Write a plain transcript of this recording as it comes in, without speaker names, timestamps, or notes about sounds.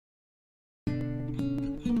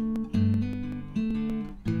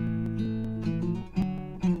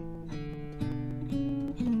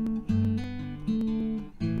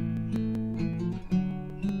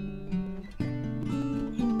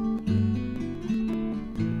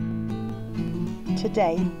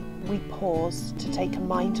Today, we pause to take a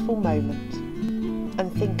mindful moment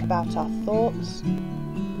and think about our thoughts,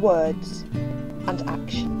 words, and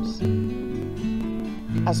actions.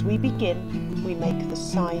 As we begin, we make the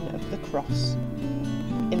sign of the cross.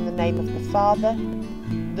 In the name of the Father,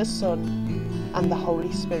 the Son, and the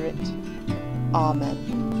Holy Spirit. Amen.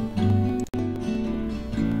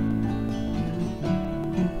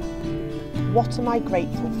 What am I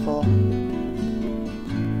grateful for?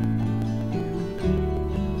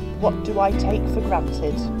 What do I take for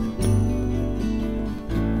granted?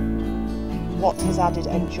 What has added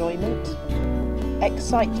enjoyment,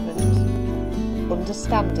 excitement,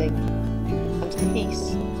 understanding, and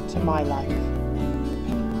peace to my life?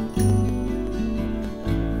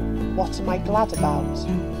 What am I glad about?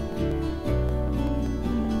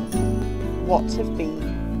 What have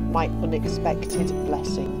been my unexpected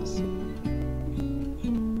blessings?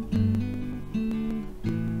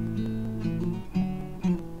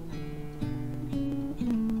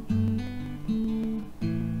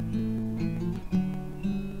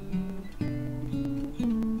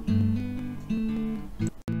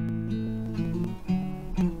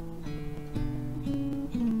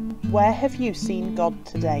 Where have you seen God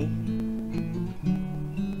today?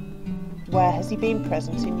 Where has He been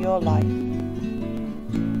present in your life? In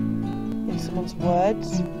someone's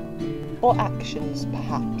words or actions,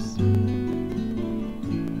 perhaps?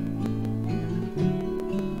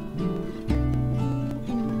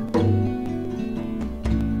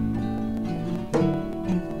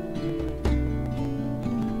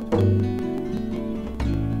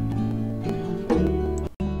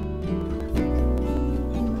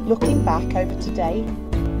 Looking back over today,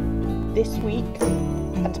 this week,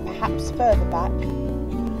 and perhaps further back,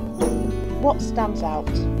 what stands out?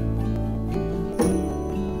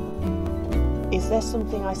 Is there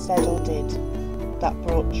something I said or did that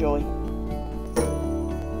brought joy?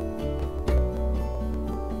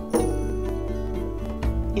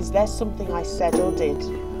 Is there something I said or did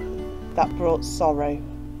that brought sorrow?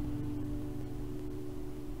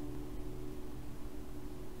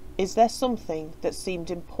 Is there something that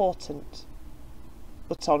seemed important,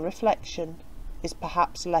 but on reflection is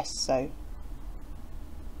perhaps less so?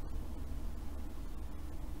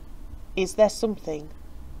 Is there something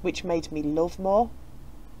which made me love more,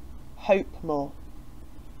 hope more,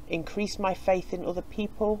 increase my faith in other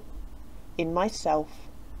people, in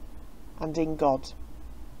myself, and in God?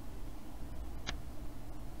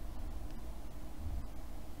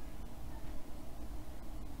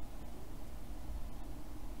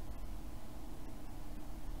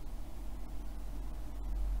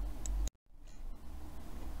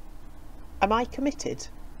 Am I committed?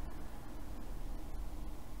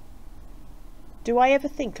 Do I ever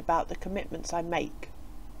think about the commitments I make,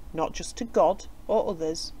 not just to God or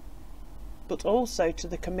others, but also to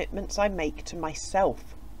the commitments I make to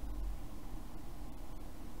myself?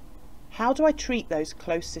 How do I treat those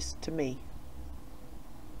closest to me?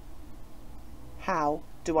 How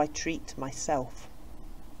do I treat myself?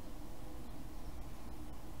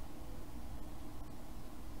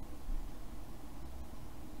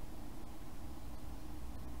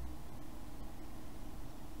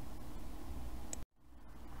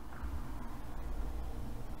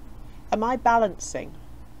 Am I balancing?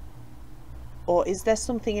 Or is there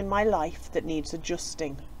something in my life that needs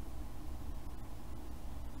adjusting?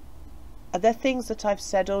 Are there things that I've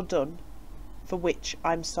said or done for which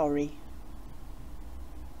I'm sorry?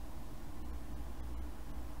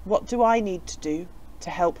 What do I need to do to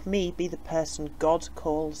help me be the person God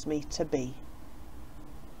calls me to be?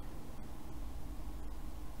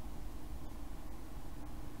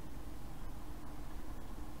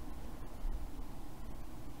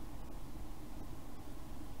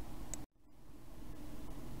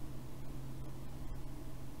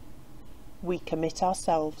 We commit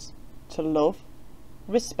ourselves to love,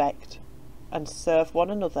 respect, and serve one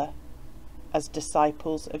another as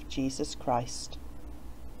disciples of Jesus Christ.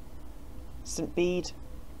 St. Bede,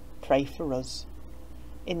 pray for us.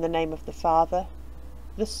 In the name of the Father,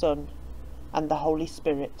 the Son, and the Holy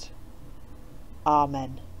Spirit.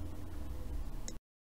 Amen.